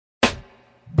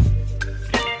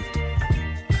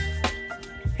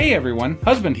Hey everyone,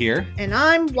 husband here. And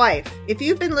I'm wife. If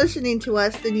you've been listening to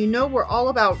us, then you know we're all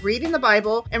about reading the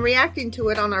Bible and reacting to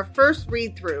it on our first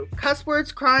read-through. Cuss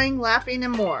words, crying, laughing,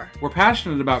 and more. We're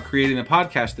passionate about creating a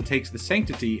podcast that takes the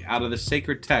sanctity out of the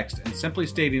sacred text and simply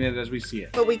stating it as we see it.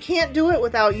 But we can't do it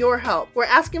without your help. We're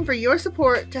asking for your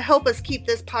support to help us keep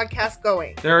this podcast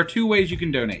going. There are two ways you can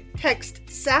donate. Text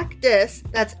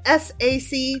SACDIS, that's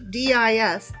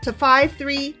SACDIS, to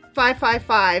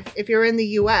 53555 if you're in the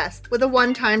U.S. with a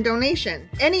one-time donation.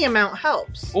 Any amount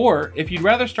helps. Or, if you'd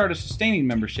rather start a sustaining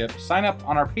membership, sign up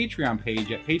on our Patreon page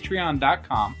at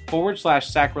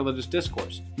patreon.com/sacrilegious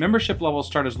discourse. Membership levels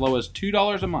start as low as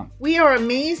 $2 a month. We are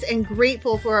amazed and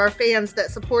grateful for our fans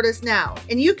that support us now,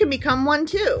 and you can become one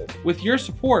too. With your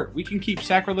support, we can keep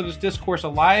Sacrilegious Discourse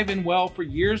alive and well for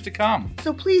years to come.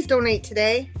 So please donate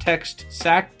today. Text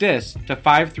SACDIS to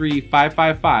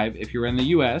 53555 if you're in the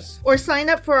U.S. Or sign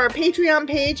up for our Patreon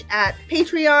page at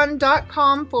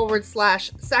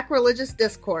patreon.com/sacrilegious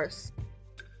discourse.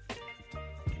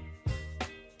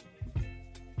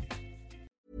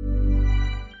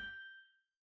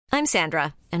 I'm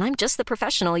Sandra, and I'm just the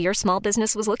professional your small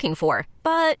business was looking for.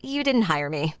 But you didn't hire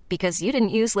me because you didn't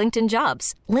use LinkedIn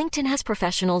Jobs. LinkedIn has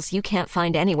professionals you can't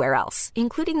find anywhere else,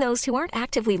 including those who aren't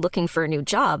actively looking for a new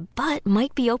job, but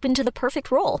might be open to the perfect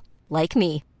role, like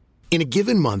me. In a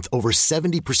given month, over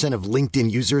 70% of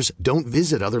LinkedIn users don't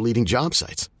visit other leading job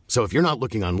sites. So if you're not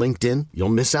looking on LinkedIn, you'll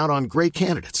miss out on great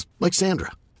candidates like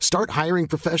Sandra. Start hiring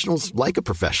professionals like a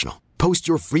professional. Post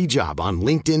your free job on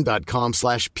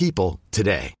linkedin.com/people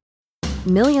today.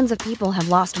 Millions of people have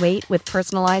lost weight with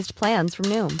personalized plans from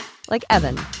Noom. Like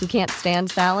Evan, who can't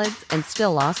stand salads and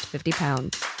still lost 50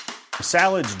 pounds.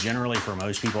 Salads generally for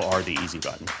most people are the easy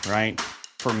button, right?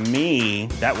 For me,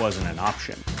 that wasn't an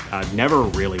option. I never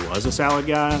really was a salad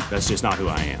guy. That's just not who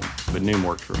I am. But Noom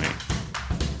worked for me.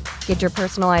 Get your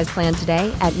personalized plan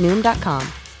today at Noom.com.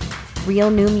 Real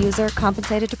Noom user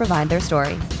compensated to provide their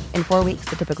story. In 4 weeks,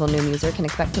 the typical Noom user can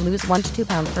expect to lose 1 to 2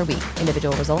 pounds per week.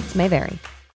 Individual results may vary.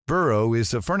 Burrow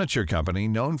is a furniture company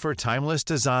known for timeless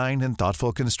design and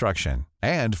thoughtful construction,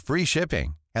 and free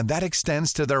shipping, and that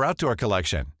extends to their outdoor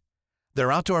collection.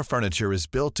 Their outdoor furniture is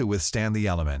built to withstand the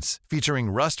elements, featuring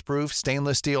rust-proof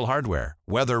stainless steel hardware,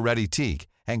 weather-ready teak,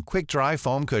 and quick-dry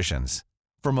foam cushions.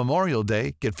 For Memorial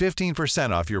Day, get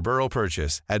 15% off your Burrow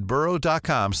purchase at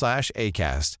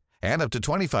burrow.com/acast, and up to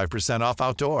 25% off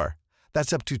outdoor.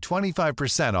 That's up to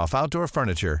 25% off outdoor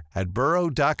furniture at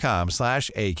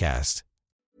burrow.com/acast.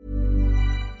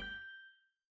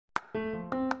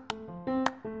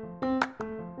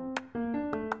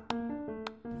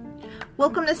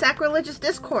 Welcome to Sacrilegious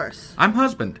Discourse. I'm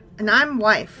husband. And I'm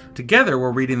wife. Together,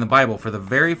 we're reading the Bible for the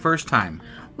very first time.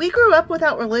 We grew up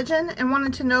without religion and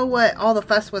wanted to know what all the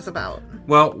fuss was about.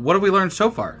 Well, what have we learned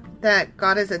so far? That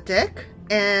God is a dick,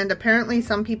 and apparently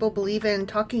some people believe in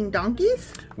talking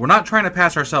donkeys? We're not trying to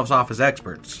pass ourselves off as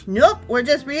experts. Nope, we're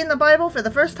just reading the Bible for the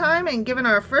first time and giving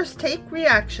our first take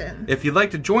reaction. If you'd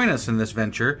like to join us in this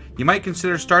venture, you might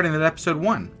consider starting at episode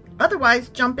 1. Otherwise,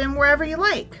 jump in wherever you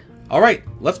like. All right,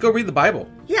 let's go read the Bible.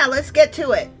 Yeah, let's get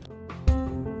to it.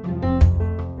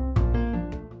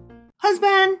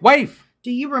 Husband! Wife! Do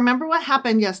you remember what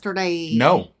happened yesterday?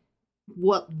 No.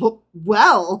 What?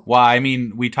 Well... Well, I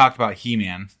mean, we talked about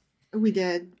He-Man. We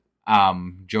did.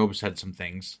 Job said some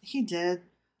things. He did.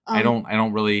 I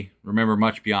don't really remember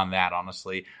much beyond that,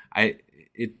 honestly.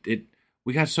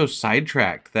 We got so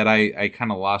sidetracked that I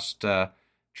kind of lost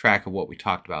track of what we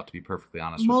talked about, to be perfectly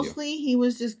honest with you. Mostly he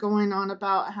was just going on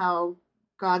about how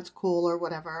God's cool or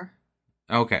whatever.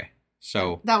 Okay.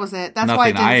 So that was it. That's nothing why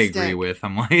it didn't I stick. agree with.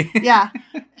 I'm like, yeah,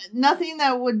 nothing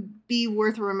that would be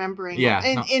worth remembering.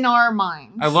 Yeah, in our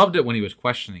minds. I loved it when he was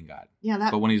questioning God.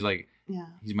 Yeah, but when he's like, yeah,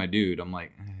 he's my dude. I'm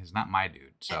like, he's not my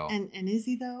dude. So and is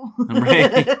he though?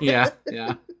 Right? Yeah.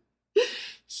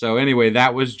 So anyway,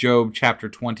 that was Job chapter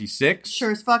 26.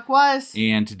 Sure as fuck was.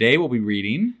 And today we'll be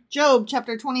reading Job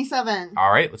chapter 27.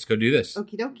 All right, let's go do this.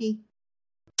 Okie dokie.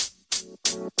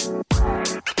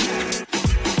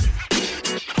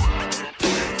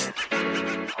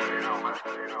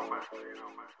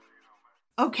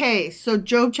 Okay, so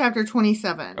Job chapter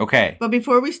 27. Okay. But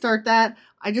before we start that,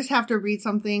 I just have to read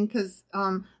something because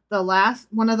one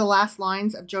of the last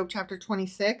lines of Job chapter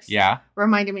 26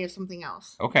 reminded me of something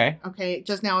else. Okay. Okay,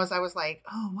 just now as I was like,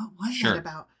 oh, what was that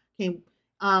about? Okay,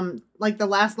 like the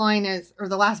last line is, or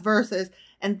the last verse is,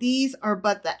 and these are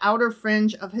but the outer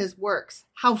fringe of his works.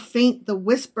 How faint the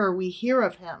whisper we hear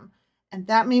of him. And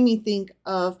that made me think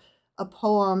of a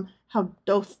poem, How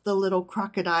Doth the Little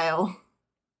Crocodile.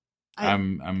 I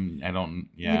don't.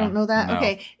 Yeah. You don't know that? No.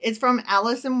 Okay. It's from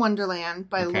Alice in Wonderland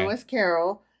by Lewis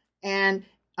Carroll. And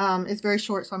It's very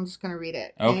short, so I'm just going to read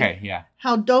it. Okay, yeah.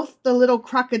 How doth the little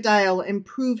crocodile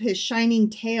improve his shining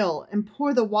tail and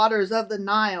pour the waters of the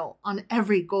Nile on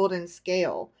every golden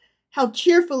scale? How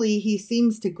cheerfully he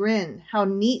seems to grin, how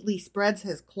neatly spreads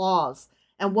his claws,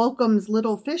 and welcomes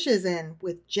little fishes in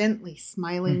with gently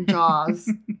smiling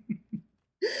jaws.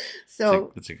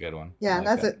 So that's a good one. Yeah,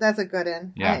 like that's a good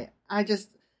one. Yeah. I just,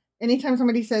 anytime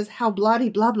somebody says how bloody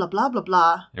blah blah blah blah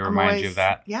blah, It reminds you of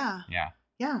that. Yeah. Yeah.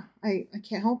 Yeah, I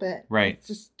can't help it. Right. It's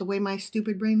just the way my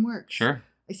stupid brain works. Sure.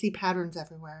 I see patterns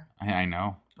everywhere. I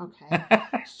know. Okay.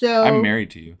 So I'm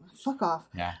married to you. Fuck off.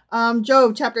 Yeah.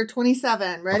 Job chapter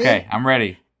 27. Ready? Okay, I'm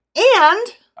ready.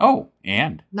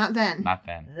 And Not then.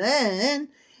 Then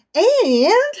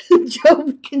and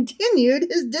Job continued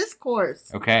his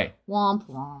discourse. Okay. Womp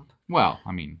womp. Well,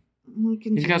 I mean,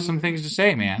 he's got some things to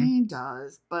say, man. He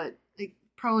does, but it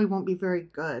probably won't be very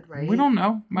good, right? We don't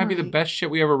know. Might be the best shit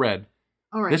we ever read.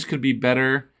 All right. This could be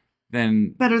better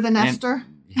than Esther.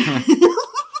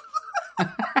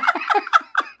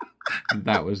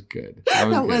 That was good.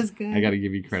 That was good. I got to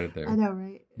give you credit there. I know,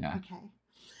 right? Yeah. Okay.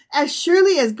 As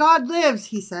surely as God lives,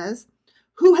 he says,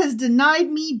 who has denied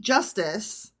me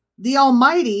justice, the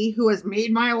Almighty who has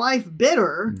made my life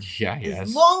bitter. Yeah, yes.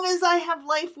 As long as I have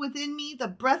life within me, the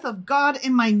breath of God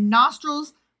in my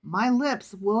nostrils, my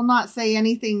lips will not say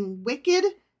anything wicked,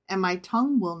 and my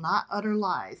tongue will not utter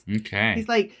lies. Okay. He's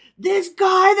like, this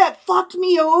guy that fucked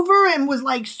me over and was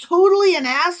like totally an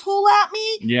asshole at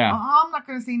me. Yeah. I'm not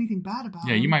going to say anything bad about him.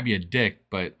 Yeah, you might be a dick,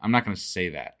 but I'm not going to say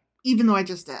that. Even though I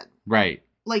just did. Right.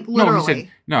 Like, literally.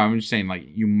 No, I'm just saying, like,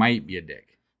 you might be a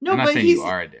dick. No, I'm not but saying you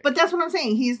are a dick. But that's what I'm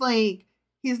saying. He's made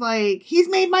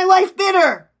my life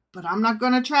bitter, but I'm not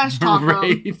going to trash talk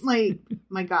right. him. Like,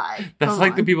 my guy. That's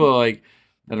like the people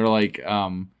that are like,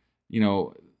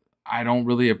 I don't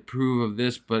really approve of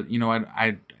this, but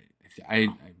I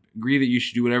agree that you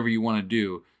should do whatever you want to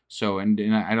do. So, and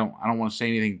I don't want to say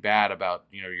anything bad about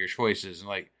your choices, and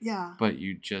like, yeah, but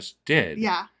you just did,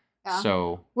 yeah.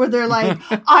 So where they're like,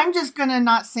 I'm just gonna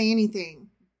not say anything,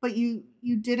 but you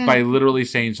didn't. By literally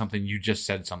saying something, you just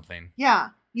said something. Yeah,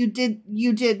 you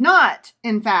did not.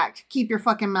 In fact, keep your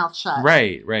fucking mouth shut.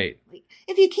 Right. Like,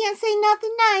 if you can't say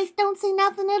nothing nice, don't say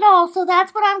nothing at all. So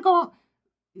that's what I'm going.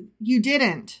 You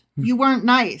didn't. You weren't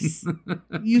nice.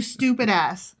 You stupid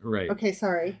ass. Right. Okay,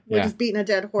 sorry. We're just beating a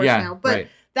dead horse now. But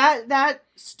that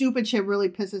stupid shit really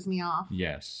pisses me off.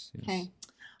 Yes. Okay.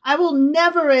 I will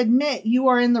never admit you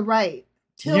are in the right.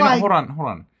 Hold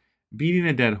on. Beating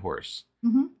a dead horse.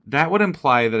 Mm-hmm. That would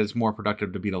imply that it's more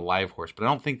productive to beat a live horse, but I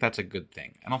don't think that's a good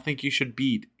thing. I don't think you should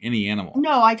beat any animal.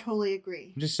 No, I totally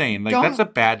agree. I'm just saying, that's a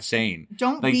bad saying.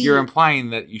 You're implying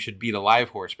that you should beat a live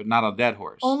horse, but not a dead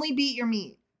horse. Only beat your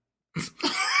meat.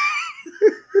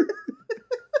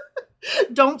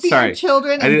 Don't beat your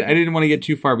children. I didn't want to get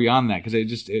too far beyond that because it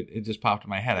just popped in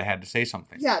my head. I had to say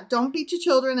something. Yeah, don't beat your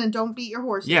children and don't beat your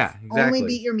horses. Yeah, exactly. Only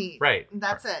beat your meat. Right.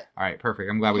 That's it. All right, perfect.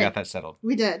 I'm glad we got that settled.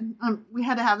 We did. We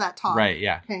had to have that talk. Right,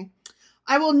 yeah. Okay.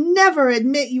 I will never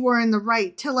admit you are in the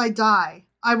right till I die.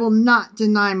 I will not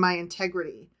deny my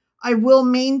integrity. I will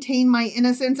maintain my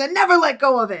innocence and never let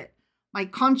go of it. My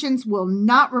conscience will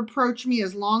not reproach me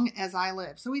as long as I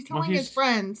live. So he's telling his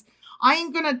friends, I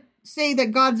ain't going to say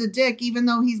that God's a dick, even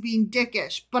though he's being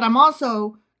dickish. But I'm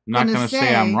also not going to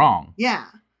say I'm wrong. Yeah.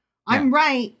 I'm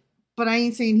right, but I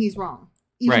ain't saying he's wrong.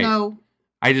 Even though...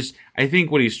 I think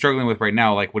what he's struggling with right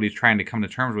now, like what he's trying to come to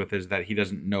terms with, is that he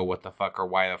doesn't know what the fuck or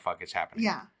why the fuck is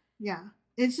happening. Yeah.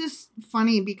 It's just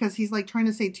funny because he's like trying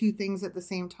to say two things at the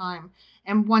same time,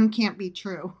 and one can't be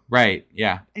true. Right,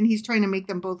 yeah. And he's trying to make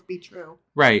them both be true.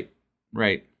 Right.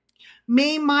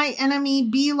 May my enemy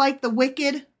be like the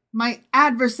wicked, my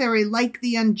adversary like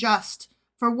the unjust.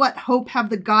 For what hope have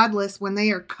the godless when they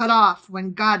are cut off,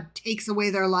 when God takes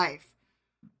away their life?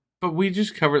 But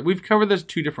we've covered this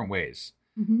two different ways.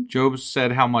 Mm-hmm. Job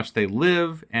said how much they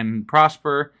live and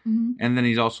prosper, mm-hmm. and then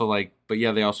he's also like, but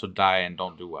yeah, they also die and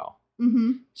don't do well.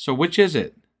 Mm-hmm. So which is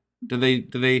it? Do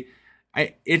they?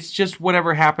 It's just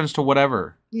whatever happens to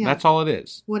whatever. Yeah. That's all it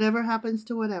is. Whatever happens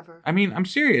to whatever. I mean, I'm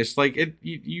serious. Like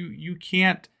you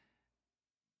can't.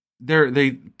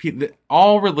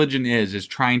 All religion is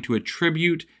trying to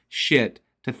attribute shit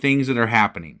to things that are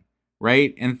happening,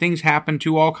 right? And things happen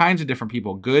to all kinds of different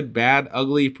people. Good, bad,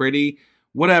 ugly, pretty,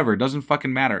 whatever. Doesn't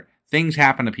fucking matter. Things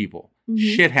happen to people. Mm-hmm.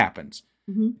 Shit happens.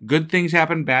 Mm-hmm. Good things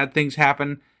happen, bad things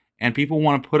happen, and people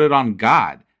want to put it on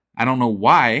God. I don't know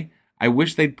why. I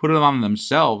wish they'd put it on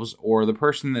themselves or the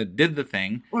person that did the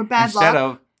thing. Or bad instead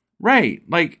luck. Right.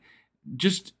 Like,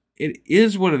 just, it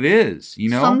is what it is, you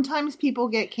know? Sometimes people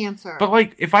get cancer. But,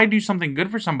 like, if I do something good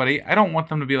for somebody, I don't want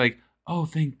them to be like, oh,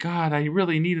 thank God, I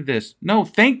really needed this. No,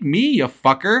 thank me, you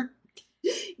fucker.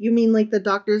 You mean like the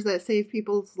doctors that save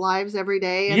people's lives every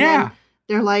day? And Yeah. then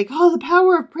they're like, oh, the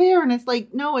power of prayer. And it's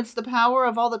like, no, it's the power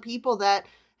of all the people that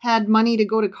had money to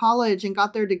go to college and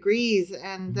got their degrees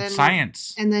and then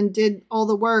science. And then did all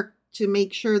the work to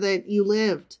make sure that you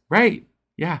lived. Right.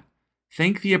 Yeah.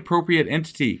 Thank the appropriate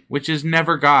entity, which is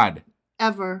never God.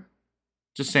 Ever.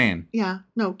 Just saying. Yeah.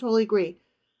 No, totally agree.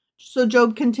 So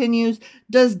Job continues,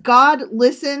 does God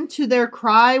listen to their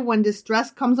cry when distress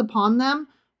comes upon them?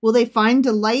 Will they find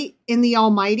delight in the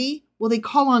Almighty? Will they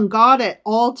call on God at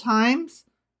all times?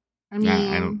 I mean,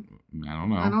 I don't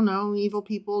know. I don't know. Evil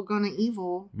people gonna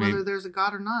evil, whether there's a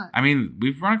God or not. I mean,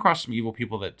 we've run across some evil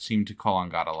people that seem to call on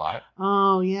God a lot.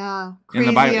 Oh, yeah. Crazy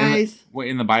in the eyes.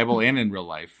 In the Bible and in real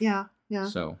life. Yeah, yeah.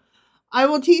 So, I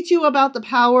will teach you about the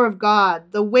power of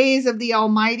God. The ways of the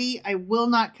Almighty I will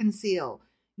not conceal.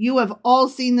 You have all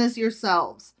seen this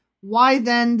yourselves. Why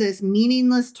then this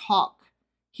meaningless talk?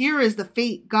 Here is the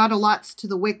fate God allots to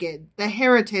the wicked, the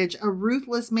heritage a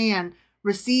ruthless man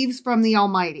receives from the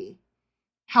Almighty.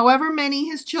 However many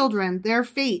his children, their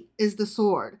fate is the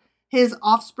sword. His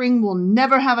offspring will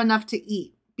never have enough to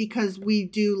eat, because we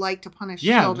do like to punish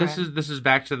children. Yeah, this is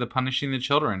back to the punishing the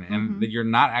children, and that you're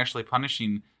not actually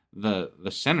punishing the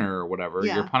sinner or whatever.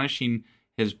 Yeah. You're punishing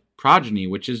his progeny,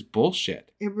 which is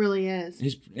bullshit. It really is.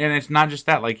 And it's not just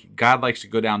that. Like, God likes to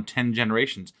go down 10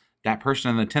 generations. That person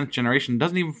in the 10th generation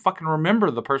doesn't even fucking remember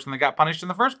the person that got punished in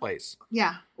the first place.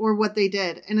 Yeah, or what they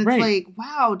did. And it's like,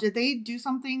 wow, did they do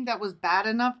something that was bad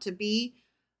enough to be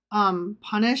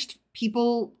punished?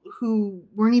 People who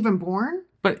weren't even born?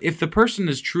 But if the person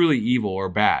is truly evil or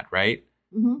bad, right?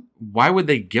 Mm-hmm. Why would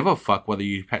they give a fuck whether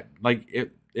you...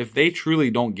 Like, if they truly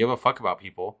don't give a fuck about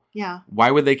people, yeah, why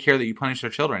would they care that you punish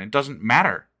their children? It doesn't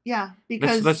matter. Yeah,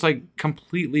 because... That's like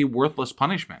completely worthless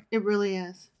punishment. It really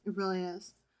is. It really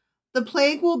is. The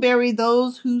plague will bury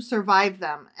those who survive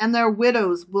them, and their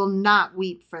widows will not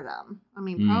weep for them. I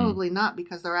mean, probably not,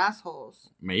 because they're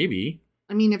assholes. Maybe.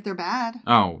 I mean, if they're bad.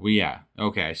 Oh, well, yeah.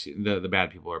 Okay, I see. The bad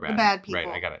people are bad. The bad people.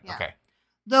 Right, I got it. Yeah. Okay.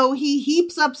 Though he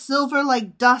heaps up silver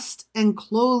like dust and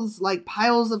clothes like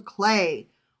piles of clay,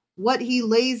 what he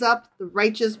lays up the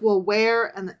righteous will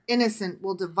wear, and the innocent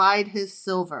will divide his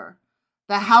silver.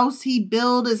 The house he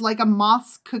build is like a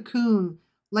moth's cocoon,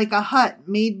 like a hut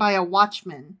made by a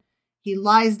watchman. He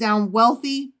lies down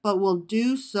wealthy, but will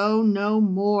do so no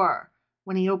more.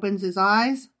 When he opens his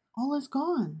eyes, all is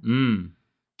gone.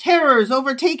 Terrors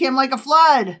overtake him like a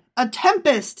flood. A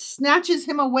tempest snatches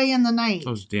him away in the night.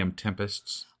 Those damn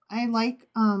tempests. I like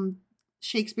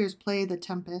Shakespeare's play, The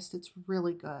Tempest. It's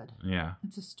really good. Yeah.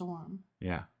 It's a storm.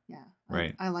 Yeah. Yeah.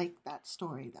 Right. I like that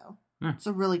story, though. Yeah. It's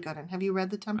a really good one. Have you read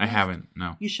The Tempest? I haven't,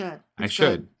 no. You should. I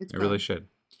should. It's I good. really should.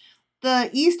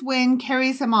 The east wind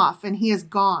carries him off, and he is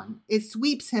gone. It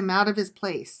sweeps him out of his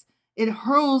place. It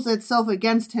hurls itself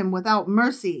against him without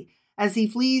mercy as he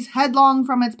flees headlong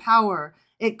from its power.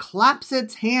 It claps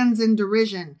its hands in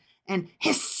derision and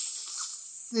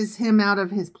hisses him out of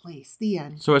his place. The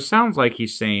end. So it sounds like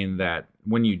he's saying that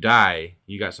when you die,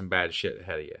 you got some bad shit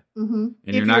ahead of you,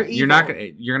 and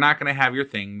you're not gonna have your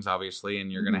things, obviously,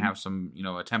 and you're gonna have some,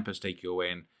 a tempest take you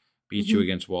away and beat you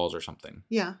against walls or something.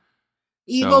 Yeah.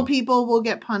 Evil people will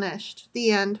get punished.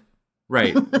 The end.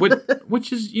 Right.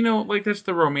 Which is, like that's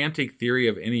the romantic theory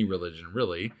of any religion,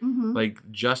 really. Like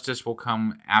justice will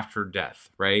come after death,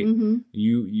 right?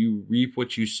 You reap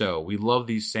what you sow. We love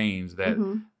these sayings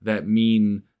that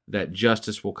mean that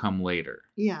justice will come later.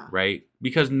 Yeah. Right?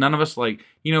 Because none of us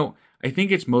I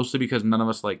think it's mostly because none of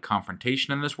us like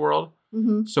confrontation in this world.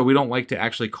 So we don't like to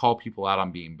actually call people out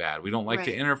on being bad. We don't like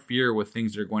to interfere with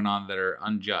things that are going on that are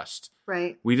unjust.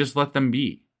 Right. We just let them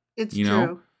be. It's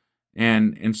true.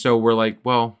 And so we're like,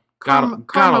 well, God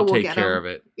will take care of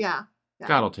it. Yeah.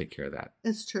 God will take care of that.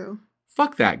 It's true.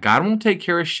 Fuck that. God won't take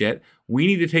care of shit. We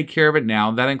need to take care of it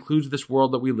now. That includes this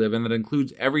world that we live in. That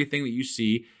includes everything that you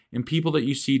see and people that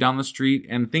you see down the street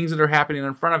and things that are happening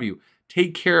in front of you.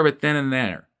 Take care of it then and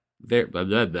there. There, blah,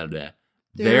 blah, blah, blah.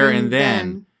 There and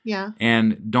then. Yeah.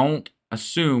 And don't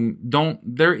assume,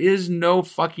 there is no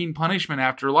fucking punishment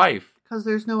after life. Because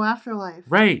there's no afterlife.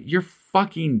 Right. You're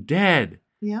fucking dead.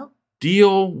 Yep.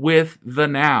 Deal with the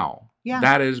now. Yeah.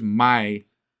 That is my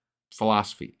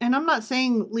philosophy. And I'm not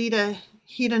saying lead a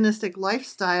hedonistic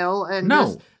lifestyle and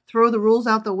just throw the rules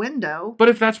out the window. But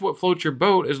if that's what floats your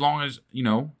boat, as long as,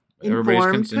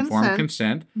 everybody's informed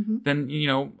consent, then,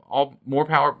 all more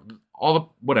power, all the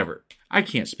whatever. I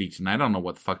can't speak tonight. I don't know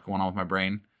what the fuck's going on with my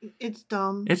brain. It's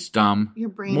dumb. It's dumb. Your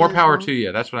brain more is power dumb. to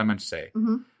you. That's what I meant to say.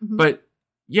 But,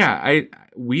 yeah,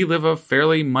 we live a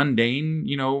fairly mundane,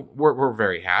 we're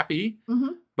very happy,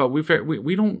 but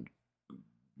we don't,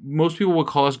 most people would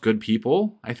call us good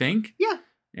people, I think. Yeah.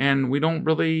 And we don't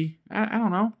really, I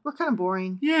don't know. We're kind of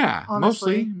boring. Yeah,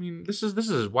 honestly. mostly. I mean, this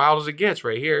is as wild as it gets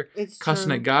right here. It's cussing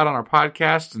true. at God on our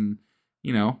podcast, and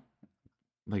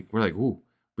we're like, ooh,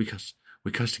 we cussed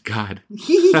at God.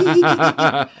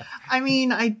 I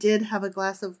mean, I did have a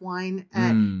glass of wine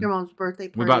at your mom's birthday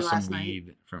party we bought last some night.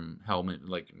 weed from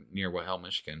near Hell,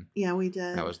 Michigan. Yeah, we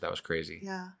did. That was crazy.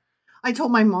 Yeah. I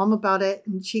told my mom about it,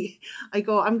 and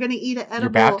I'm going to eat an edible. Your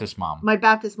Baptist mom. My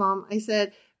Baptist mom. I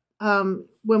said,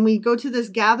 when we go to this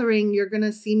gathering, you're going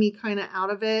to see me kind of out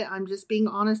of it. I'm just being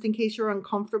honest in case you're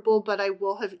uncomfortable, but I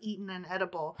will have eaten an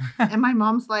edible. And my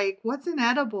mom's like, what's an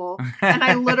edible? And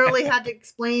I literally had to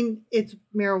explain it's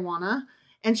marijuana.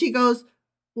 And she goes,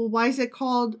 well, why is it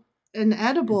called an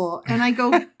edible? And I go,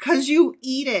 because you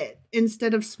eat it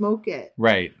instead of smoke it.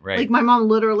 Right. Like my mom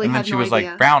literally and had then no she was idea.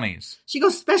 like, brownies. She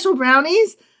goes, special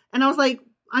brownies? And I was like,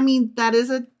 I mean, that is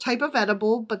a type of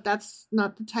edible, but that's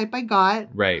not the type I got.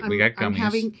 Right. We got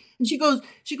gummies. And she goes,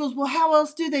 well, how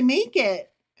else do they make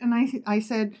it? And I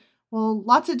said, well,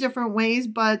 lots of different ways,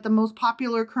 but the most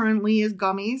popular currently is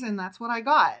gummies, and that's what I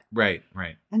got. Right.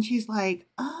 And she's like,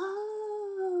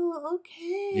 oh,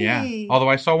 okay. Yeah. Although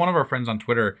I saw one of our friends on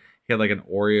Twitter, he had like an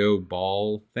Oreo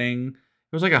ball thing.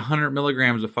 It was like 100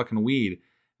 milligrams of fucking weed.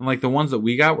 And like the ones that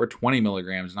we got were 20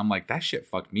 milligrams. And I'm like, that shit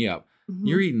fucked me up. Mm-hmm.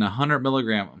 You're eating 100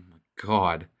 milligram. Oh my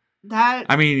God.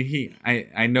 I mean,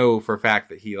 I know for a fact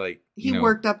that he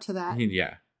worked up to that.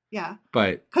 Yeah.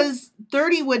 But. Because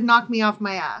 30 would knock me off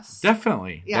my ass.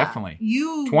 Definitely. Yeah. Definitely.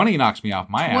 20 knocks me off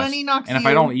my ass. 20 knocks and if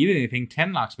I don't eat anything,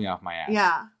 10 knocks me off my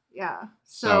ass. Yeah.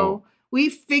 So we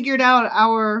figured out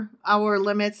our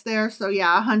limits there. So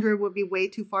 100 would be way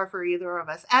too far for either of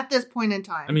us at this point in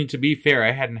time. I mean, to be fair,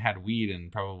 I hadn't had weed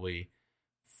in probably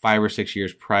 5 or 6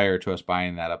 years prior to us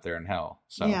buying that up there in Hell.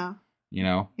 So, Yeah.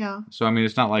 So, I mean,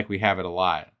 it's not like we have it a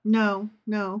lot. No.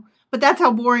 But that's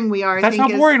how boring we are. That's how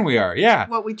boring we are. Yeah.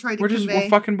 What we try to convey. We're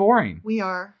fucking boring. We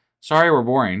are. Sorry, we're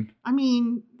boring. I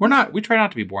mean. We're not. We try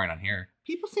not to be boring on here.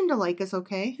 People seem to like us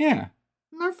okay. Yeah.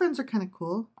 And our friends are kind of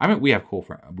cool. I mean, we have cool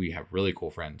friends. We have really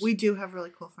cool friends. We do have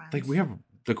really cool friends. Like, we have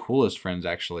the coolest friends,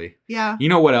 actually. Yeah. You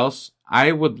know what else?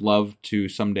 I would love to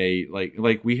someday,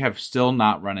 like we have still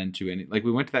not run into any, like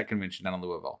we went to that convention down in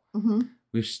Louisville. Mm-hmm.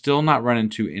 We've still not run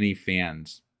into any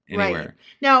fans anywhere. Right.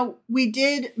 Now, we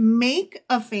did make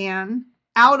a fan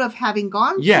out of having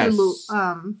gone to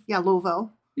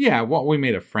Louisville. Yeah, well, we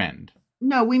made a friend.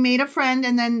 No, we made a friend,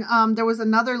 and then there was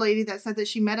another lady that said that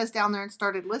she met us down there and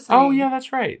started listening. Oh, yeah,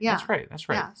 that's right. Yeah. That's right.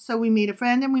 Yeah, so we made a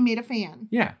friend and we made a fan.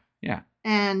 Yeah.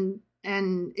 And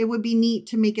it would be neat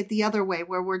to make it the other way,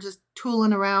 where we're just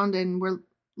tooling around and we're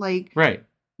like... Right.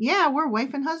 Yeah, we're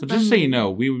wife and husband. But just so you know,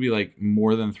 we would be like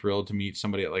more than thrilled to meet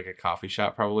somebody at like a coffee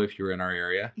shop, probably, if you were in our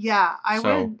area. Yeah,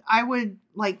 I would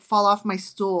like fall off my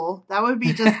stool. That would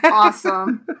be just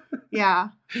awesome. Yeah.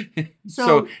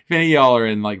 So if any of y'all are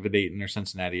in like the Dayton or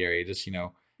Cincinnati area, just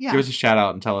give us a shout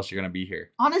out and tell us you're going to be here.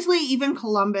 Honestly, even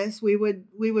Columbus, we would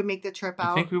make the trip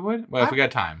out. I think we would. Well, if we got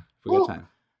time.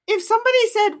 If somebody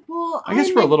said, "Well," I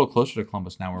guess we're a little closer to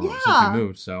Columbus now, since we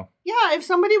moved. So yeah, if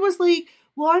somebody was like,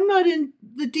 "Well, I'm not in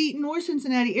the Dayton or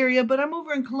Cincinnati area, but I'm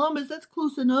over in Columbus. That's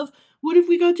close enough. What if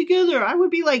we got together?" I would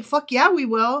be like, "Fuck yeah, we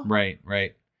will." Right.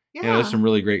 Yeah, there's some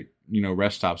really great,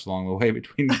 rest stops along the way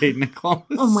between Dayton and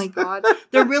Columbus. Oh my God,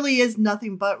 there really is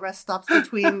nothing but rest stops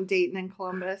between Dayton and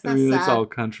Columbus. That's sad. It's all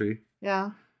country. Yeah.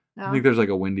 I think there's like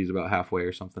a Wendy's about halfway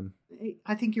or something.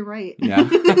 I think you're right. Yeah.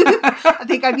 I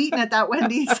think I've eaten at that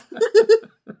Wendy's.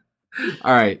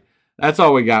 All right. That's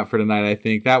all we got for tonight, I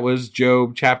think. That was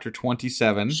Job chapter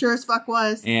 27. Sure as fuck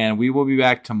was. And we will be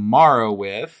back tomorrow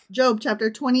with... Job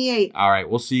chapter 28. All right.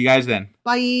 We'll see you guys then.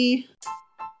 Bye.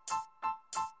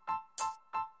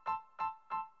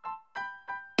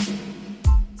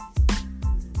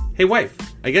 Hey, wife.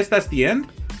 I guess that's the end?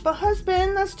 But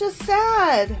husband, that's just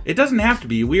sad. It doesn't have to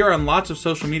be. We are on lots of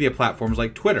social media platforms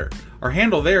like Twitter. Our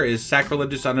handle there is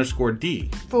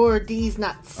sacrilegious_D. For D's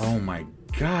nuts. Oh my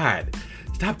God.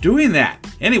 Stop doing that.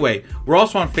 Anyway, we're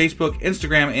also on Facebook,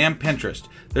 Instagram, and Pinterest.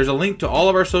 There's a link to all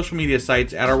of our social media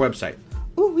sites at our website.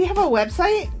 Ooh, we have a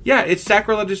website? Yeah, it's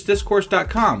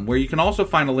sacrilegiousdiscourse.com, where you can also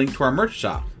find a link to our merch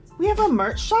shop. We have a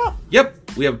merch shop?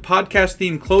 Yep, we have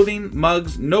podcast-themed clothing,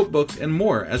 mugs, notebooks, and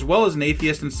more, as well as an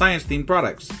atheist and science-themed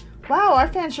products. Wow,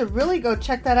 our fans should really go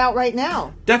check that out right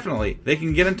now. Definitely. They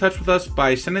can get in touch with us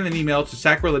by sending an email to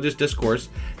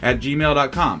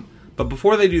sacrilegiousdiscourse@gmail.com. But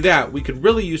before they do that, we could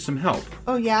really use some help.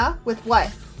 Oh yeah? With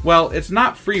what? Well, it's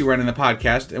not free running the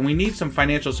podcast, and we need some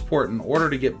financial support in order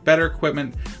to get better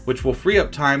equipment, which will free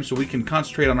up time so we can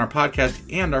concentrate on our podcast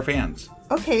and our fans.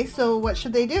 Okay, so what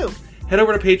should they do? Head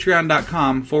over to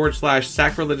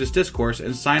patreon.com/sacrilegious discourse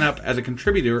and sign up as a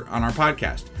contributor on our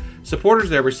podcast.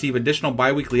 Supporters there receive additional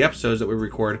bi-weekly episodes that we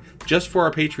record just for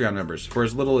our Patreon members for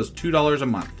as little as $2 a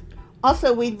month.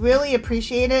 Also, we'd really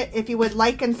appreciate it if you would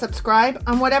like and subscribe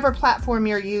on whatever platform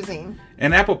you're using.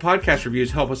 And Apple Podcast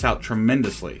reviews help us out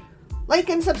tremendously. Like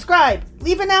and subscribe,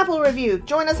 leave an Apple review,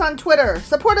 join us on Twitter,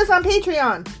 support us on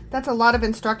Patreon. That's a lot of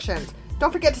instructions.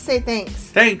 Don't forget to say thanks.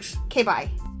 Thanks. Okay,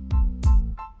 bye.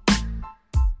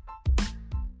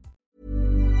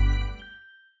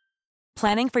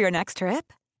 Planning for your next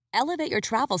trip? Elevate your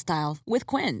travel style with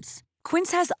Quince.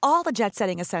 Quince has all the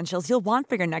jet-setting essentials you'll want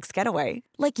for your next getaway,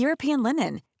 like European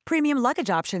linen, premium luggage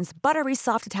options, buttery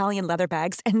soft Italian leather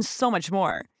bags, and so much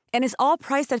more. And is all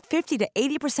priced at 50 to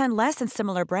 80% less than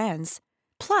similar brands.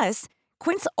 Plus,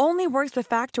 Quince only works with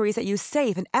factories that use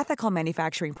safe and ethical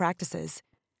manufacturing practices.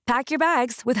 Pack your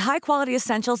bags with high-quality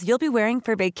essentials you'll be wearing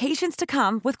for vacations to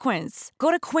come with Quince.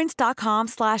 Go to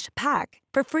quince.com/pack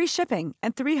for free shipping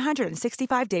and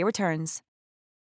 365-day returns.